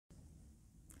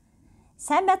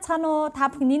Сайн байцгаана уу?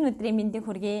 Та бүхэн энэ өдрийн мэндийг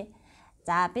хүргэе.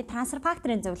 За би трансфер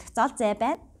факторын зөвлөх Золзая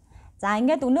байна. За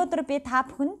ингээд өнөөдөр би та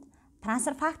бүхэнд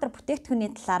трансфер фактор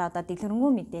бүтээгдэхүүний талаар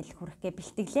дэлгэрэнгүй мэдээлэл хүргэхгээ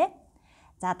бэлтгэлээ.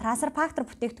 За трансфер фактор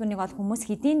бүтээгдэхүүнийг бол хүмүүс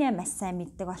хэдийнэ маш сайн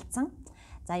мэддэг болсон.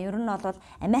 За ер нь бол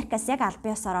Америкаас яг аль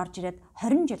биесээр орж ирээд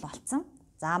 20 жил болсон.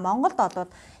 За Монголд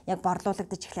бол яг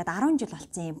борлуулагдаж эхлээд 10 жил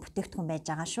болсон юм бүтээгдэхүүн байж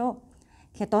байгаа шүү.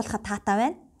 Тэгэхээр дуулахад таатай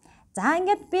байна. За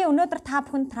ингээд би өнөөдөр та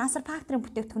бүхэнд трансфер факторын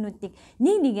бүтээгдэхүүнүүдийг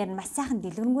нэг нэгээр нь маш сайхан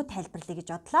дэлгэрэнгүй тайлбарлая гэж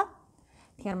бодлоо.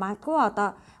 Тэгэхээр магадгүй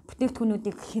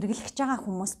бүтээгдэхүүнүүдийг хэрэглэж байгаа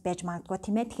хүмүүс байж магадгүй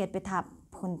тийм ээ. Тэгэхээр би та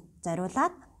бүхэнд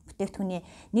зориулаад бүтээгдэхүүний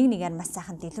нэг нэгээр маш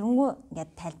сайхан дэлгэрэнгүй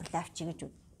ингээд тайлбарлаа авчиг гэж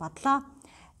бодлоо.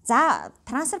 За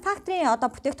трансфер факторын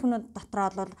бүтээгдэхүүнүүд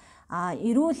дотор бол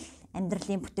эрүүл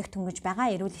амьдралын бүтээгдэхүүн гэж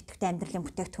байгаа. Эрүүл идэвхтэй амьдралын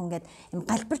бүтээгдэхүүн гэдэг юм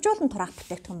галбиржуулан тураах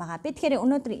бүтээгдэхүүн байгаа. Би тэгэхээр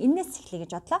өнөөдөр энэс эхлэе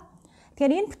гэж бодлоо.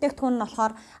 Тэгэхээр энэ бүтээгдэхүүн нь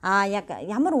болохоор яг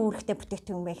ямар үүрэгтэй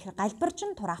бүтээгдэхүүн бэ гэхээр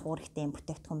галбиржин тураах үүрэгтэй юм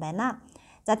бүтээгдэхүүн байна.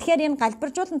 За тэгэхээр энэ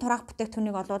галбиржуулан тураах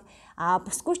бүтээгдэхүүнийг бол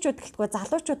бүсгүйчүүд гэлтгүй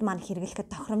залуучууд маань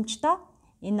хэрэглэхэд тохиромжтой.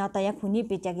 Энэ яг хүний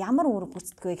бид яг ямар үүрэг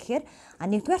гүйцэтгэх вэ гэхээр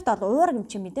нэгдүгээрт бол уурэг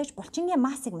эмчийн мэдээж булчингийн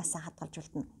массыг маш сайн хадгалж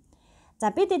үлдэнэ.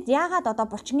 За бид яагаад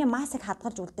булчингийн массыг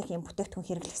хадгалж үлдэх юм бүтээгдэхүүн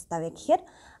хэрэглэх ёстой вэ гэхээр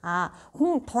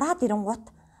хүн тураад ирэнгуут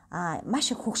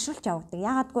маш их хөгшрөлж явагддаг.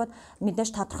 Яагаадгүй мэдээж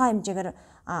тодорхой хэмжээгээр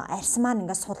арьс маань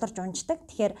ингээд суларж унждаг.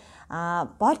 Тэгэхээр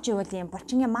болж ивэл юм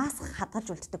булчингийн масс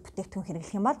хадгалж үлддэг бүтээгдэхүүн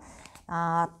хэрэглэх юм бол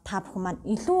та бүхэн маань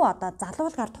илүү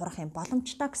залуулгаар турах юм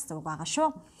боломжтой гэсэн үг байгаа шүү.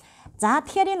 За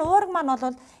тэгэхээр энэ уурэг маань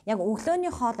бол яг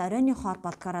өглөөний хоол, оройны хоол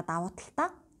болдгороо давуу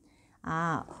талтай.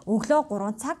 Өглөө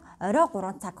 3 цаг, орой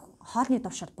 3 цаг хоолны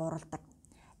туршид бууруулдаг.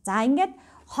 За ингээд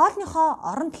хоолныхоо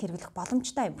оронд хэрэглэх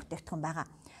боломжтой юм бүтээгдэхүүн байгаа.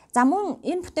 За мөн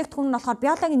энэ бүтээгдэхүүн нь болохоор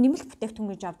биологийн нэмэлт бүтээгдэхүүн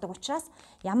гэж авдаг учраас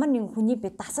ямар нэгэн хүний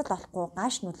бие дасал болохгүй,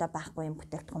 гаш нөлөө байхгүй юм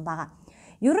бүтээгдэхүүн байгаа.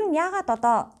 Ер нь яагаад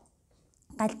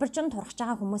галбиржин турах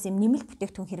байгаа хүмүүс юм нэмэлт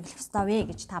бүтээгдэхүүн хэрэглэх ёстой вэ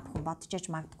гэж та бүхэн бодож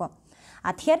иж магадгүй.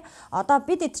 Тэгэхээр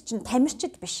бид эд чинь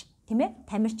тамирчид биш, тийм ээ?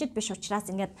 Тамирчид биш учраас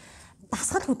ингээд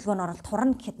дасгал хөдөлгөөнөөр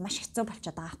турна гэхэд маш хэцүү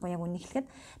болчиход байгаа байхгүй яг үнийг хэлэхэд.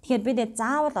 Тэгэхээр бид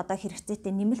заавал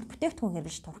хэрэгцээтэй нэмэлт бүтээгдэхүүн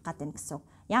хэрэглэж турах гэдэг нь гэсэн үг.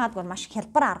 Яагаад гэвэл маш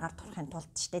хялбар аргаар турахын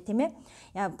тулд ч тийм ээ.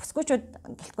 Бүсгүйчүүд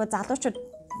гэлтгүй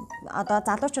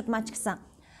залуучууд маань ч гэсэн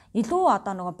илүү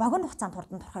богино хугацаанд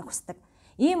хурдан турахыг хүсдэг.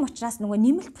 Ийм учраас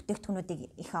нэмэлт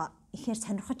бүтээгдэхүүнүүдийг ихээр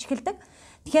сонирхож эхэлдэг.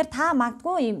 Тэгэхээр та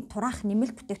магадгүй ийм тураах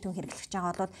нэмэлт бүтээгдэхүүн хэрэглэж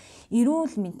байгаа бол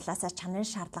эрүүл мэндийн талаас чанарын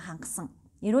шаардлага хангасан.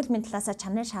 Эрүүл мэндийн талаас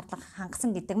чанарын шаардлага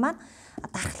хангасан гэдэг маань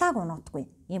дархлааг унуудаггүй.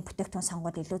 Ийм бүтээгдэхүүн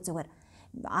сонгоод илүү зүгээр.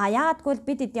 Яагаад гэвэл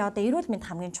бид эрүүл мэнд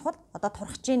хамгийн чухал.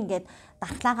 Турах чинь гээд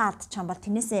дархлаагаа алдчихсан бол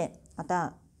тэрнээсээ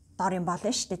дор юм болно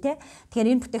шүү дээ, тий.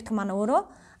 Тэгэхээр энэ бүтээгдэхүүн маань өөрөө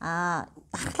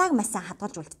дархлааг маш сайн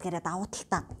хадгалж үлддгээрээ давуу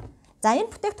талтай. За энэ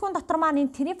бүтээгдэхүүн дотор маань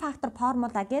энэ три фактор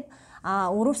формула гээд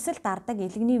өрөвсөл дардаг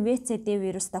элэгний ВЦД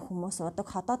вирустай хүмүүс уудаг,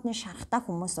 ходоодны шарахтай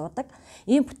хүмүүс уудаг.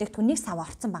 Ийм бүтээгдэхүүнийг сав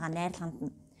орцсон байгаа найрлаганд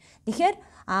нь. Тэгэхээр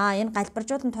энэ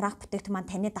галбиржуулан тураах бүтээгдэхүүн маань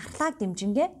таны дархлааг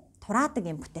дэмжингээ тураадаг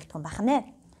юм бүтээгдэхүүн байх нэ.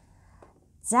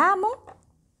 За мөн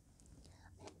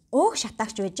өөх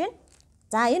шатаагч байж гэн.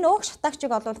 За энэ өөх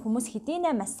шатаагчийг бол хүмүүс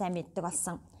хэдийнэ маш сайн мэддэг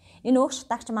болсон. Энэ өөх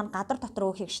шатаагч маань гадар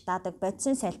дотор өөхийг шатаадаг,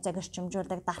 бодисын солилцоог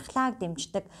эрчимжүүлдэг, дархлааг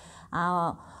дэмждэг,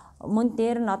 мөн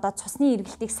дээр нь цусны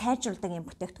эргэлтийг сайжруулдаг юм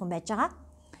бүтээгдэхүүн байж байгаа.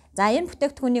 За энэ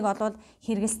бүтээгдэхүүнийг бол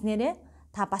хэрэглэснээрээ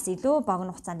та бас илүү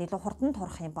богино хугацаанд илүү хурдан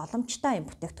турах юм боломжтой юм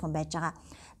бүтээгдэхүүн байж байгаа.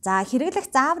 За хэрэглэх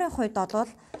зааврын хувьд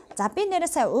би нэрээ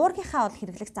сая уургийнхаа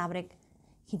хэрэглэх зааврыг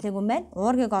хэлээгүй байна.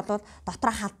 Уургийг дотроо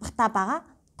халбахтаа байгаа.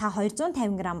 Та 250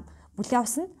 г бүлээн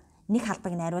усанд нэг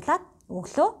халбыг найруулад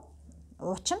өглөө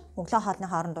хоолны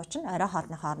хооронд уучин, орой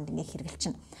хоолны хооронд ингээ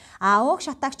хэрэглэчин. Өөх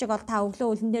шатаагчийг та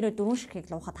өглөө өлөн дээрээ 4 ширхгийг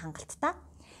уухад хангалттай.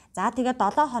 За тэгээд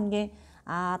 7 хоногийн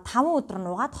 5 өдөр нь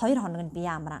уугаад 2 хоног нь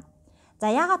биеэ амраана. За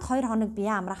яагаад 2 хоног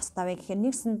биеэ амраах ёстой вэ гэхээр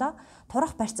нэгсэндээ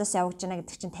турах процесс явагдаж байна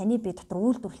гэдэг чинь таны бие дотор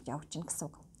үйлдвэрлэж явагдаж байна гэсэн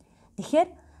үг. Тэгэхээр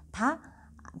та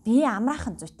биеэ амраах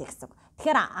нь зүйтэй гэсэн үг.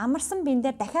 Тэгэхээр амарсан биен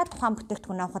дээр дахиад тухайн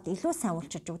бүтээгдэхүүн авахд илүү сайн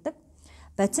үйлчилж өгдөг.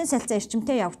 Бодисын солилцоо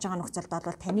эрчимтэй явж байгаа нөхцөлд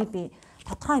бол таны бие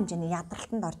тодорхой хэмжээний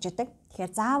ядралтанд орж идэг.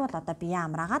 Тэгэхээр заавал биеэ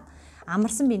амраагаад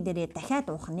амарсан биен дээрээ дахиад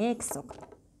уух нэ гэсэн үг.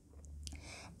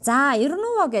 За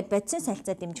 90% гээд бодисын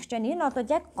солилцоо дэмжигч байна. Энэ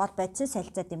бол яг гол бодисын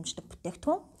солилцоо дэмждэг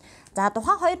бүтээгдэхүүн. За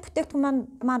тухайн хоёр бүтээгдэхүүн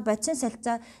маань бодисын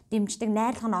солилцоо дэмждэг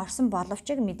найрлага нь орсон боловч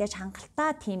мэдээж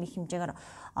хангалттай тийм их хэмжээгээр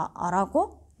ороогүй.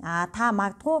 Та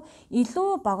магадгүй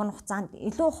илүү богино хугацаанд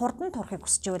илүү хурдан турахыг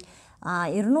хүсчихвэл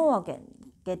 90%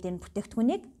 гэдэг энэ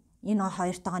бүтээгдэхүүнийг энэ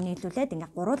хоёртойгоо нийлүүлээд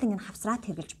ингээ гурвуулын хавсраад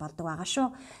хэрэглэж болдог байгаа шүү.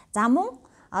 За мөн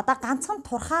ганцхан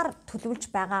турхаар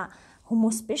төлөвлөж байгаа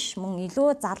хүмүүс биш, мөн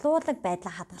илүү залуулаг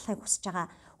байдлаа хадгалахыг хүсэж байгаа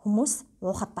хүмүүс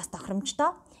уухад бас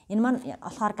тохиромжтой. Энэ маань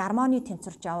болохоор гормоны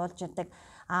тэнцвэрч явуулж ирдэг.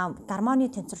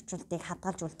 Гормоны тэнцвэржүүлэлтийг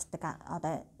хадгалж үлддэг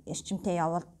одоо эрчимтэй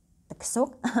явуулдаг гэсэн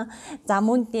үг. За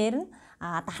мөн дээр нь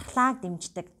дархлааг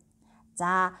дэмждэг.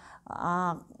 За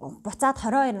буцаад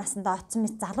 22 наснда очсон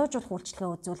мэт залуужуулах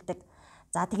үйлчлэгээ үзүүлдэг.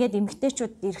 За тэгээд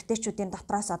эмэгтэйчүүд, эрэгтэйчүүдийн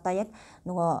дотроос одоо яг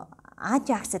нөгөө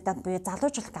антиоксидант буюу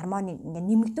залуужуулах гормоныг ингээ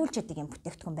нэмэгдүүлж яадаг юм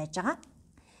бүтээгдэхүүн байж байгаа.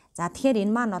 За тэгэхээр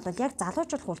энэ маань бол яг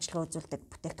залуужуулах үйлчлэгээ үзүүлдэг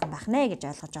бүтээгдэхүүн байх нэ гэж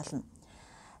ойлгож байна.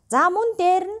 За мөн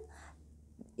дээр нь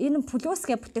энэ плюс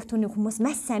гэх бүтээгдэхүүнийг хүмүүс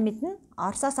маш сайн мэднэ.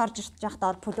 Оросоос орж ирж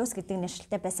байхдаа плюс гэдэг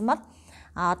нэршилтэй байсан бол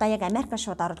одоо яг Америк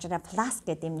шууд орж ирээ плюс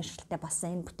гэдэг нэршилтэй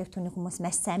болсон энэ бүтээгдэхүүнийг хүмүүс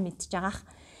маш сайн мэдж байгаах.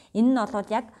 Энэ нь бол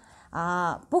яг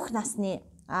бүх насны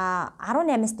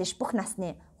 18-аас дээш бүх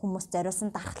насны хүмүүс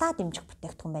зориулсан дархлаа дэмжих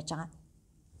бүтээгдэхүүн байж байгаа.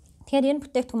 Тэгэхээр энэ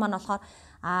бүтээгдэхүүн маань болохоор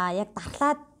яг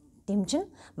дархлаа дэмжин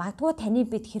магадгүй таны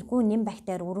бид хэргүй нэм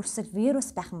бактери өрөвсөл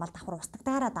вирус байх юм бол давхар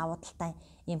устдагтаараа давуу талтай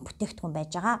юм бүтээгдэхүүн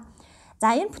байж байгаа.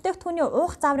 За энэ бүтээгдэхүүний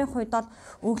уух зааврын хувьд бол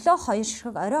өглөө 2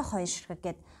 ширхэг, орой 2 ширхэг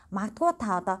гэд магадгүй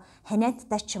та одоо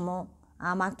ханиадтай ч юм уу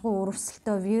магадгүй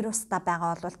өрөвсөлтөө вирустай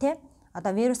байгаа бол тий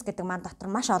одоо вирус гэдэг маань дотор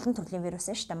маш олон төрлийн вирус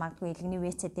шүү дээ. Магадгүй илгэний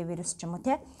ВЦД вирус ч юм уу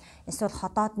тий. Эсвэл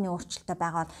ходоодны өөрчлөлттэй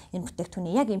байгаа бол энэ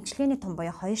бүтээгдэхүүний яг эмчилгээний том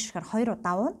буюу 2 ширхэг 2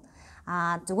 удаа уун.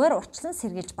 Зүгээр урьдчилан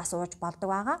сэргийлж бас ууж болдог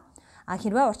байгаа.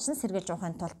 Хэрвээ урьдчилан сэргийлж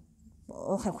уухын тулд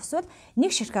уухыг хүсвэл 1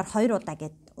 ширхгээр 2 удаа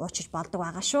гэд уучиж болдог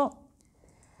байгаа шүү.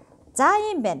 За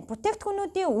юм байна.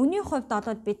 Бүтээгдэхүүнүүдийн үнийн хувьд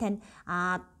бол би танд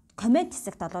коммент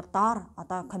хэсэгт бол доор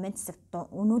одоо коммент хэсэгт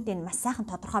үнүүдийг маш сайхан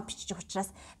тодорхой бичиж учраас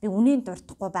би үнийн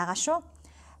дуртахгүй байгаа шүү.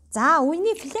 За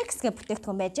үний флекс гэх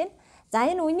бүтээгдэхүүн байж байна. За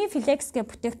энэ үний флекс гэх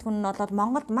бүтээгдэхүүн нь бол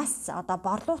Монголд маш одоо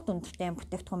борлуулалт өндөртэй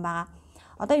бүтээгдэхүүн байгаа.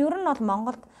 Одоо ер нь бол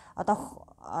Монголд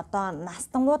одоо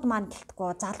настангууд маань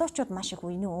гэлтгүй залуучууд маш их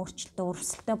үеийн өөрчлөлтөө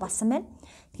өрсөлдөө болсон байна.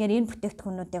 Тэгэхээр энэ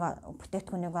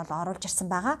бүтээгдэхүүнийг бол оруулж ирсэн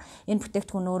байгаа. Энэ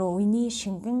бүтээгдэхүүн өөрөө үеийн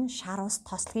шингэн, шар ус,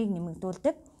 тослогийг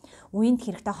нэмэгдүүлдэг. Үеинд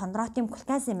хэрэгтэй хондроотын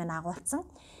глюкозимыг агуулсан.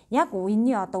 Яг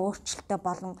үеийн одоо өөрчлөлтөө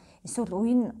болон эсвэл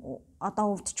үеийн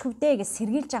одоо өвдчихвдээ гэж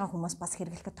сэргийлж байгаа хүмүүс бас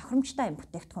хэрэглэхэд тохиромжтой юм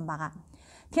бүтээгдэхүүн байгаа.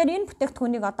 Тэгэхээр энэ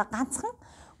бүтээгдэхүүнийг одоо ганцхан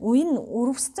үеийн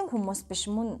өрөвссөн хүмүүс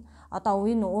биш мөн одоо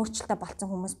үеийн өөрчлөлтөд болсон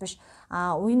хүмүүс биш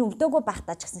үеийн өвдөөгүй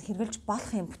байхдаа ч гэсэн хэрэглэж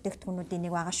болох юм бүтээгдэхүүнүүдийн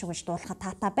нэг байгаа шүү гэж дуулахад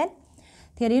таатай байна.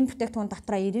 Тэгэхээр энэ бүтээгдэхүүн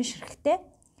дотроо 90 ширхэгтэй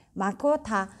магадгүй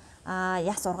та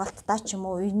яс ургалттай ч юм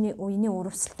уу үеийн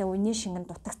өрөвсөлтөд үеийн шингэн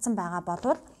дутагдсан байгаа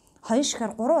болвол 2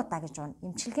 ширхгээр 3 удаа гэж байна.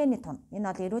 Эмчилгээний тун.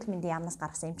 Энэ бол эрүүл мэндийн яамнаас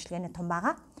гаргасан эмчилгээний тун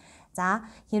байгаа. За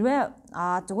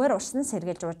хэрвээ зүгээр урьдчилан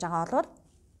сэргийлж ууж байгаа бол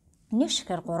 1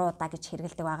 ширхгээр 3 удаа гэж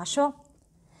хэрэгэлдэг байгаа шүү.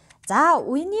 За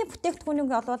үеийн бүтээгдэхүүнийг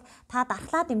бол та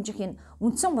дархлаа дэмжих энэ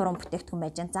үндсэн 3 бүтээгдэхүүн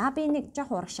байж байна. За би нэг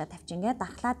жоох урагшаа тавьчих ингээд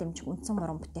дархлаа дэмжих үндсэн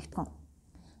 3 бүтээгдэхүүн.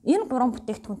 Энэ 3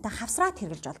 бүтээгдэхүүнтэй хавсраад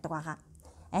хэрэглэж болдог байгаа.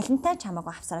 Алинтай ч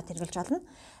хамаагүй хавсраад хэрэглэж болно.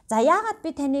 За яагаад би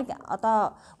таныг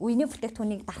одоо үеийн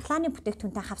бүтээгдэхүүнийг дархлааны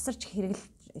бүтээгдэхүүнтэй хавсарч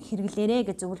хэрэглээрэй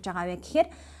гэж зөвлөж байгаа вэ гэхээр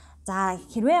за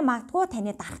хэрвээ магадгүй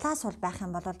таны дархлаа сул байх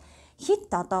юм бол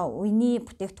хит одоо үеийн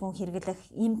бүтээгдэхүүн хэрэглэх,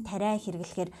 им тариа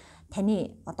хэрэглэхээр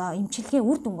таны одоо эмчилгээ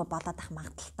үр дүнгүй болоод ах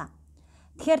магадaltaй.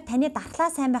 Тэгэхээр таны дархлаа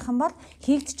сайн байх юм бол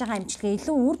хийгдэж байгаа эмчилгээ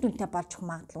илүү үр дүнтэй болж өгөх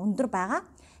магадлал өндөр байгаа.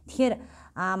 Тэгэхээр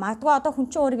магадгүй одоо хүн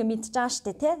чинь өөрийгөө мэдж байгаа шүү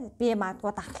дээ тий. Би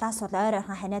магадгүй дархлаас бол ойр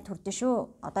ойрхон ханиад хүрдэн шүү.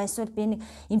 Одоо эсвэл би нэг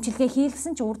эмчилгээ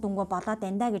хийлгсэн ч үр дүнгүй болоод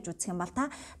дандаа гэж үзэх юм бол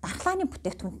та дархлааны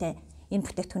бүтээгдэхүүнтэй энэ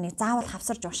бүтээгдэхүүнийг заавал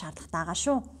хавсарж уух шаардлагатай байгаа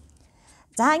шүү.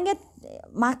 За ингээд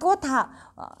магадгүй та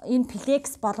энэ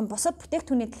флекс болон бусад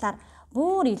бүтээгдэхүүний талаар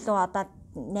бүр илүү одоо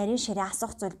нарийн ширээ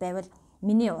асуух зүйл байвал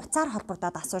миний уцаар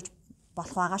холбогдоод асууж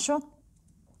болох байгаа шүү.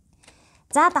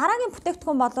 За дараагийн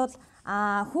бүтээгдэхүүн бол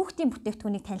хүүхдийн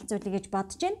бүтээгдэхүүнийг танилцуулъя гэж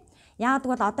бодож байна. Яагад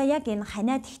бол одоо яг энэ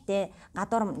ханиад ихтэй,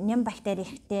 гадуур нэм бактери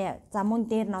ихтэй, за мөн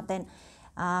дээр нь одоо энэ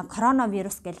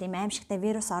коронавирус гэх юм аимшигтай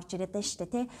вирус орж ирээд байна шүү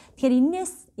дээ тий. Тэгэхээр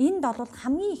энд бол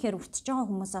хамгийн ихээр өвтөж байгаа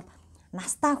хүмүүс бол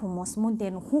настай хүмүүс мөн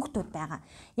дээр нь хүүхдүүд байгаа.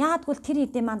 Яагад бол тэр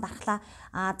хэдийн маань дархлаа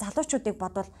залуучуудыг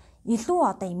бодвол илүү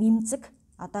одоо юм эмзэг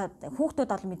одоо хүүхдүүд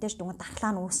бол мэдээж дүнгийн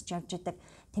дархлаа нь үүсч явж идэг.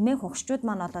 Тэмээ хөгшчүүд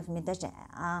маань бол мэдээж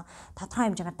тодорхой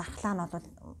хэмжээгээр дархлаа нь бол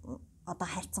одоо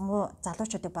хайрцангуй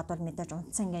залуучуудыг бодвол мэдээж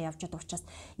унтсан ингээ явж идэг учраас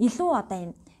илүү одоо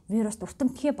энэ вируст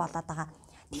өвтөмтгий болоод байгаа.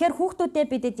 Тэгэхээр хүүхдүүдэд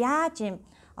бидэд яаж юм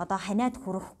одоо ханиад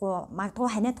хүрэхгүй магадгүй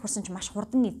ханиад хүрсэн ч маш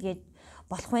хурдан эдгээд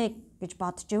болох вэ гэж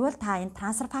бодож ивэл та энэ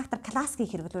трансфер фактор классыг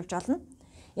хэрэглүүлж болно.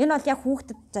 Энэ бол яг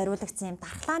хүүхдэд зориулагдсан юм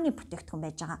дархлааны бүтээгдэхүүн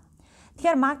байж байгаа.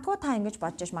 Тэгэхээр магадгүй та ингэж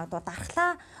бодож иж магадгүй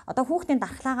дархлаа одоо хүүхдийн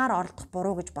дархлаагаар оролдох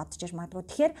буруу гэж бодож иж магадгүй.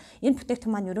 Тэгэхээр энэ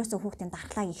бүтээгдэхүүн маань ерөөсөө хүүхдийн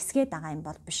дархлааг ихсгээд байгаа юм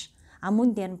бол биш.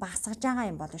 Мөн дээр нь багасгаж байгаа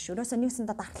юм бол биш. Ерөөсөө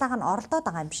нэгсэндээ дархлааг нь оролдоод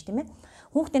байгаа юм биш тийм ээ.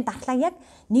 Хүүхдийн дархлааг яг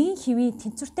нэгэн хэвийн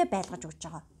тэнцвэртэй байлгаж өгч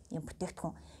байгаа. юм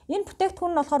бүтээгдэхүүн. Энэ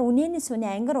бүтээгдэхүүн нь болохоор үнэний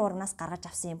сүний ангир уурнаас гаргаж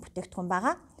авсан юм бүтээгдэхүүн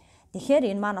байгаа. Тэгэхээр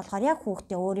энэ маань болохоор яг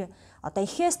хүүхдээ өөрийн одоо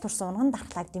эхээс турсан унган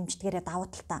дархлааг дэмждэгээрээ давуу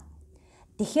талтай.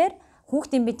 Тэгэхээр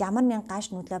хүүхдийн бид ямар нэгэн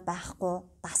гаш нөлөө байхгүй,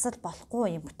 дасал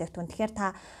болохгүй юм бүтээгдэхүүн. Тэгэхээр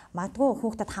та магадгүй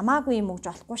хүүхдэд хамаагүй юм өгж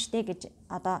болохгүй штэ гэж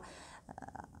одоо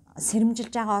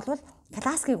сэрэмжилж байгаа бол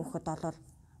классикийг өгөхөд бол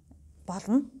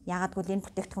болно. Ягаад гэвэл энэ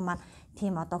бүтээгдэхүүн маань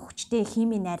тийм одоо хүчтэй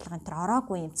химийн найрлагын төр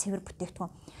ороогүй юм цэвэр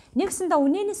бүтээгдэхүүн. Нэгсэндээ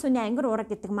үнэний сүний ангир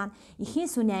уурга гэдэг маань эхийн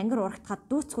сүний ангир уургатахад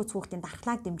дүүцхүүц хүүхдийн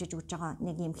дархлааг дэмжиж өгж байгаа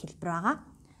нэг юм хэлбэр байгаа.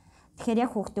 Тэгэхээр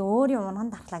яг хүүхдээ өөрийн унган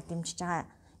дархлааг дэмжиж байгаа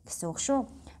гэсэн үг шүү.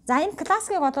 За энэ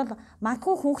классикийг бол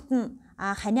магадгүй хүүхд нь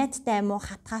ханиадтай юм уу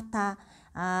хатгаатай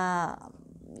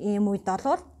ийм үед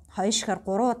бол 2 шихэр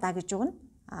 3 удаа гэж өгнө.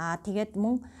 Тэгээд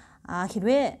мөн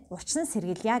хэрвээ учсан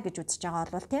сэргийлье гэж үзэж байгаа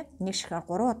бол тийм 1 шихэр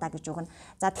 3 удаа гэж өгнө.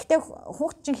 За тэгтээ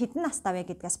хүүхд чинь хэдэн настай вэ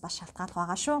гэдгээс бас шалтгаалх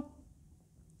байгаа шүү.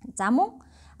 За мөн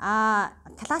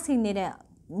классикийн нэрээ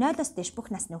 0-оос дээш бүх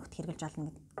насны хүүхд хэрэгжилж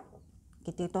болно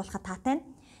гэдгийг дуулахад таатай нь.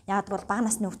 Яг бол бага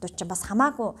насны хүүхдүүд чинь бас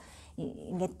хамаагүй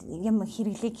ингээд юм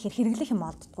хэрэглэх юм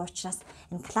олддгүй учраас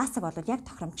энэ классик бол яг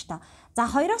тохиромжтой. За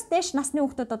 2-оос дээш насны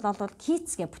хүүхдүүд бол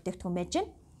китс гэх бүтээгдэхүүн байж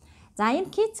байна. За энэ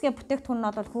китс гэх бүтээгдэхүүн нь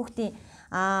бол хүүхдийн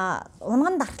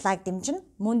унган дархлааг дэмжинэ.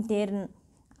 Мөн дээр нь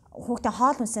хүүхдийн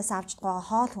хоол хүнсээс авч байгаа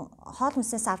хоол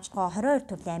хүнсээс авч байгаа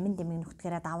 22 төрлийн амин дэмэг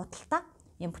нөхцгээрээ давуу талтай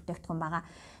юм бүтээгдэхүүн байгаа.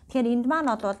 Тэгэхээр энд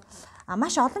маань бол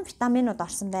маш олон витаминууд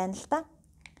орсон байна л да.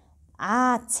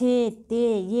 А, С, Д,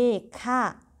 Е,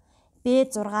 К,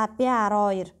 B6,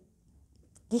 B12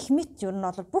 гэх мэт ер нь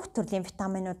бол бүх төрлийн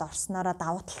витаминууд орсноороо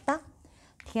давуу талтай.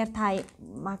 Тэгэхээр та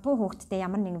магадгүй хүүхдэд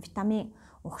ямар нэгэн витамин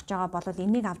өгч байгаа бол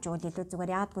энийг авч өгвөл илүү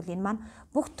зүгээр. Яг гэвэл энэ маань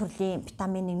бүх төрлийн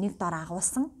витаминыг нэг доор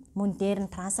агуулсан. Мөн дээр нь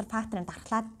трансфер факторын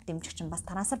дархлаад дэмжигч нь бас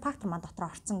трансфер фактор маань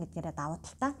дотор орсон гэдгээрээ давуу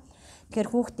талтай.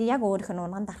 Тэгэхээр хүүхдээ яг өөрийнх нь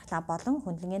унган дархлаа болон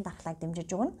хөндлөнгийн дархлааг дэмжиж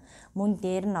өгнө. Мөн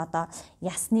дээр нь одоо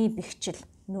ясны бэхжил,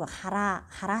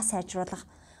 хараа сайжруулах,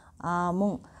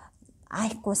 мөн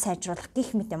IQ сайжруулах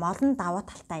гэх мэт юм олон давуу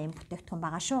талтай юм бүтээгдэхүүн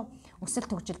байгаа шүү. Өсөлт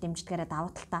хөгжил дэмждэгээрээ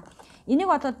давуу талтай. Энийг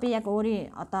бол би яг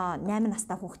өөрийн одоо 8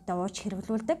 настай хүүхдэд ууж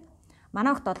хэрэглүүлдэг.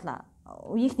 Манай хүүхд бол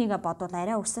үеийнхнийгээ бодвол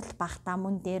арай өсөлт багтаа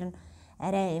мөн дээр нь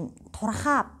арай юм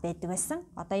турхаа байдаг байсан.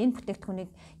 Одоо энэ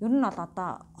бүтээгдэхүүнийг ер нь бол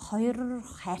одоо 2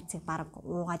 хайрцаг баг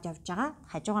уугаад явж байгаа.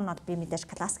 Хажуугаар нь бол би мэдээж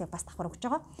классикийг бас давхар өгч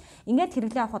байгаа. Ингээд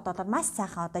хэрэглээ авахд бол маш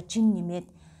сайхан одоо жин нэмээд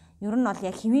ер нь бол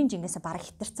яг хэвийн жингээс бараг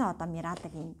хитэрсэн одоо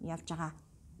миралаг юм явж байгаа.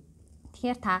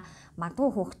 Тэгэхээр та магадгүй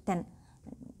хүүхдтэй нь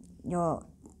юу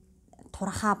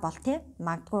турхаа бол тий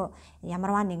магадгүй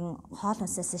ямарваа нэгэн хоол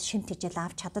хүнсээс шимт хижил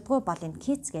авч чаддгүй бол энэ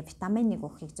китс гэх витаминыг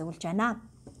өгөхийг зөвлөж байна.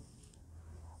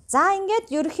 За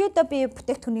ингээд ерөнхийдөө би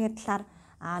бүтээгдэхүүний талаар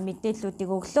мэдээллүүдийг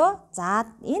өглөө. За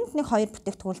энд нэг 2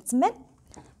 бүтээгдэхүүн үлдсэн байна.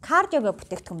 Кардиогийн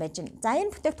бүтээгдэхүүн байж байна. За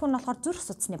энэ бүтээгдэхүүн нь болохоор зүрх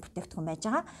судасны бүтээгдэхүүн байж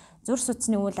байгаа. Зүрх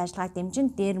судасны үйл ажиллагааг дэмжин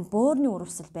дээр нь бөөрийн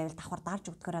үрвсэл байвал давхар дарж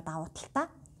өгдөгөрөө давуу талтай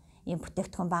ийм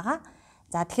бүтээгдэхүүн байгаа.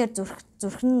 За тэгэхээр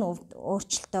зүрх нь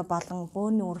өөрчлөлтөө болон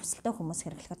бөөрийн үрвсэлтэй хүмүүс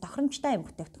хэрэглэхэд тохиромжтой ийм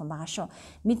бүтээгдэхүүн байгаа шүү.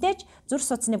 Мэдээж зүрх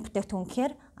судасны бүтээгдэхүүн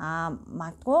гэхээр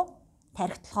магадгүй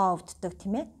тархитлогоо өвддөг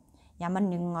тийм ээ. Ямар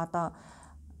нэгэн одоо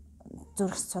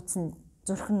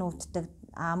зүрх нь өвддөг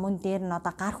мөн дээр нь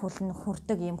одоо гар хүлэн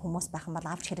хүрдэг ийм хүмүүс байх юм бол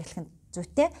авч хэрэглэх нь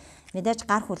зүйтэй. Мэдээж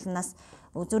гар хүлнээс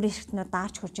үзүүр эрхтнүүд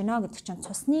даарч хурж гинэ гэдэг чинь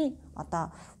цусны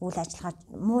одоо үйл ажиллагаа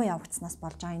муу явагдсанаас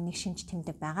болж байгаа нэг шинж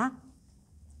тэмдэг байгаа.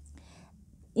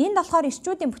 Энд болохоор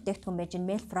эрчүүдийн бүтээгдэхүүн байж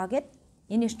мелфро гэдэг.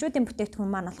 Энэ эрчүүдийн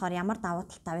бүтээгдэхүүн маань болохоор ямар давуу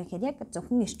талтай вэ гэхээр яг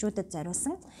зөвхөн эрчүүдэд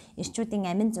зориулсан эрчүүдийн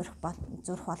амин зүрх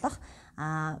болох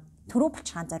төрөө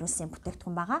булчирхаан зориулсан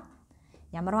бүтээгдэхүүн байгаа.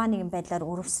 Ямарваа нэгэн байдлаар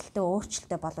өрөвсөлтөө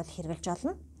өөрчлөлтөө болоод хэрэгжилж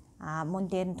болно.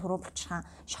 Мөн дээр нь төрөө булчирхаан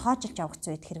шохоожилж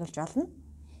явагдсан үед хэрэгжилж болно.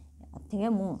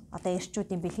 Тэгээ мөн одоо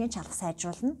эрчүүдийн бэлгийн чалга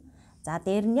сайжруулна. За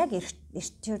дээр нь яг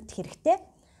эрчүүд хэрэгтэй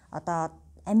одоо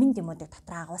амин дэмүүдийг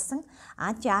дотор агуулсан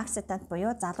антиоксидант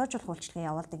буюу залуужуулах үйлчлэгээ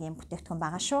явуулдаг юм бүтээгдэхүүн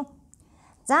байгаа шүү.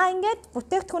 За ингээд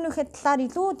бүтээгдэхүүнийхээ талаар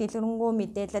илүү дэлгэрэнгүй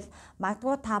мэдээлэл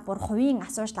магадгүй та бүр хувийн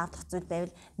асууж авах зүйл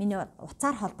байвал миний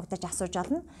утсаар холбогдож асууж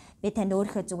олно. Би танд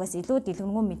өөрийнхөө зүгээс илүү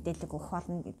дэлгэрэнгүй мэдээлэл өгөх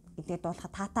болно гэдгийг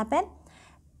дуулахад таатай байна.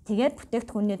 Тэгээд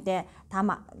бүтээгдэхүүнүүдээ та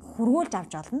хөргүүлж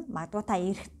авч олно. Магадгүй та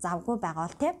ирэх завгүй байгаа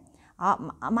бол тийм.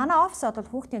 Манай офис бол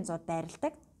хүүхдийн зууд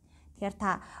байрладаг. Тэгэхээр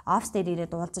та офис дээр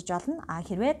ирээд уулзаж олно.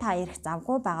 Хэрвээ та ирэх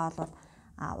завгүй байгаа бол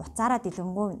утсаараа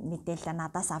дэлгэрэнгүй мэдээлэл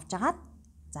надаас авч агаад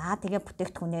за тэгээ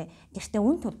бүтээгдэхүүнээ гэртээ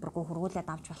үн төлбөргүй хөргүүлээд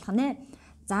авч болох нэ.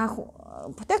 За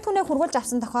бүтээгдэхүүнээ хөргүүлж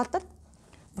авсан тохиолдолд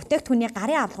бүтээгдэхүүний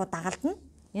гарын авалгуу дагалдана.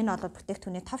 Энэ бол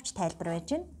бүтээгдэхүүний товч тайлбар байж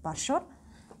гэн боршуур.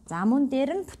 За мөн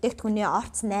дээр нь бүтээгдэхүүний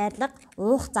орц найрлага,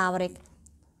 уух зааврыг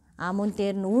мөн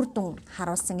дээр нь үр дүн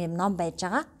харуулсан юм ном байж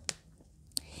байгаа.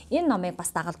 энэ номыг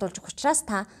бас дагалдуулж өгөх учраас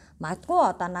та магадгүй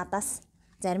одоо надаас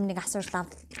зарим нэг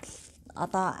асуулт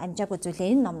одоо амжаагүй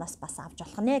зүйлээ энэ номноос бас авч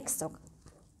болох нэ гэсэн үг.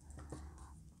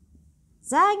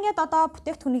 За ингээд одоо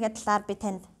бүтээгдэхүүнийхээ талаар би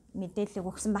танд мэдээлэл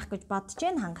өгсөн байх гэж бодож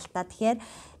байна хангалттай. Тэгэхээр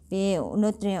би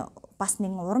өнөөдрийн бас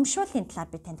нэгэн урамшууллын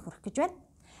талаар би танд хүргэх гэж байна.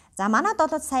 За манайд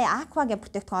бол сая аква гэх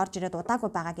бүтээгдэхүүн орж ирээд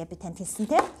удаагүй байгаа гэж би танд хэлсэн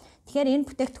тийм. Тэгэхээр энэ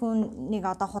бүтээгдэхүүнийг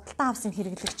одоо худалдан авсан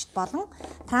хэрэглэгчд болон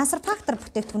трансфер фактор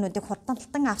бүтээгдэхүүнүүдийг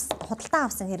худалдан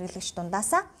авсан хэрэглэгч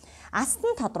дундаасаа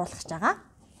азтан тодруулах гэж байгаа.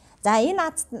 За энэ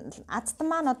азтан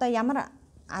маань одоо ямар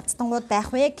аздангууд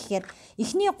байх вэ гэхээр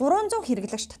эхний 300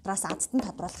 хэрэглэгч дотроос азтан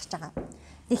тодруулах гэж байгаа.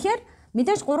 Тэгэхээр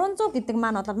мэдээж 300 гэдэг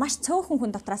маань бол маш цөөхөн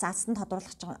хүн дотроос азтан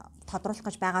тодруулах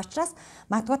гэж байгаа учраас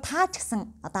магадгүй та ч гэсэн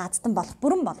одоо азтан болох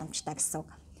бүрэн боломжтой гэсэн үг.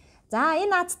 За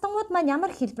энэ аздангууд маань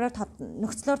ямар хэлбэрээр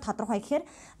нөхцлөөр тодорхой гэхээр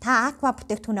та аква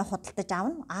бүтээгдэхүүнээ худалдаж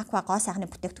аавна. Аква гоо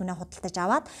сайхны бүтээгдэхүүнээ худалдаж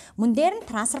аваад мөн дээр нь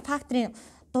трансфер факторын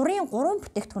дурын 3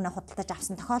 бүтээгдэхүүнээ худалдаж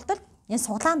авсан тохиолдолд энэ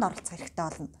суглаанд оролцох хэрэгтэй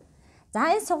болно.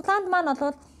 За энэ суглаанд маань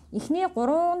бол эхний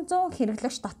 300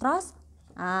 хэрэглэгч дотроос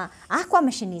аква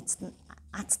машины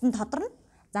азтан тодорно.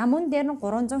 За мөн дээр нь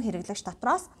 300 хэрэглэгч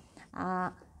дотроос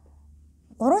 3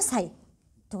 сая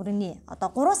төгрөгийн одоо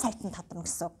 3 саятан тодорно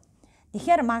гэсэн үг.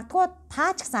 Тэгэхээр магадгүй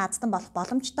та ч гэсэн азтан болох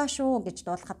боломжтой шүү гэж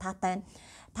дуулахад таатай байна.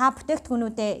 Та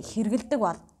бүтээгдэхүүнүүдэд хэрэгэлдэг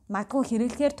бол магадгүй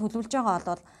хэрэглэхээр төлөвлөж байгаа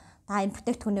бол та энэ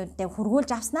бүтээгдэхүүнүүдэд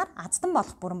хургуулж авснаар азтан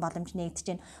болох бүрэн боломж нэгдэж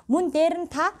байна. Мөн дээр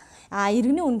нь та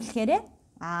иргэний үнэлэхээрээ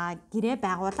гэрээ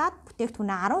байгуулад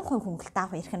бүтээгдэхүүнээ 10% хөнгөлөлт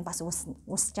авах эрх нь бас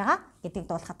үүсэж байгаа гэдгийг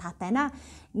дуулахад таатай байна.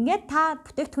 Ингээд та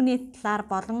бүтээгдэхүүний талаар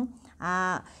болон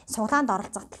суглаанд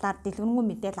оролцох талаар дэлгэрэнгүй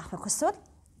мэдээлэл авах хүсвэл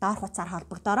доор хуудасаар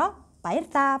холбогдороо.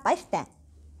 Баярлалаа. Баяртай.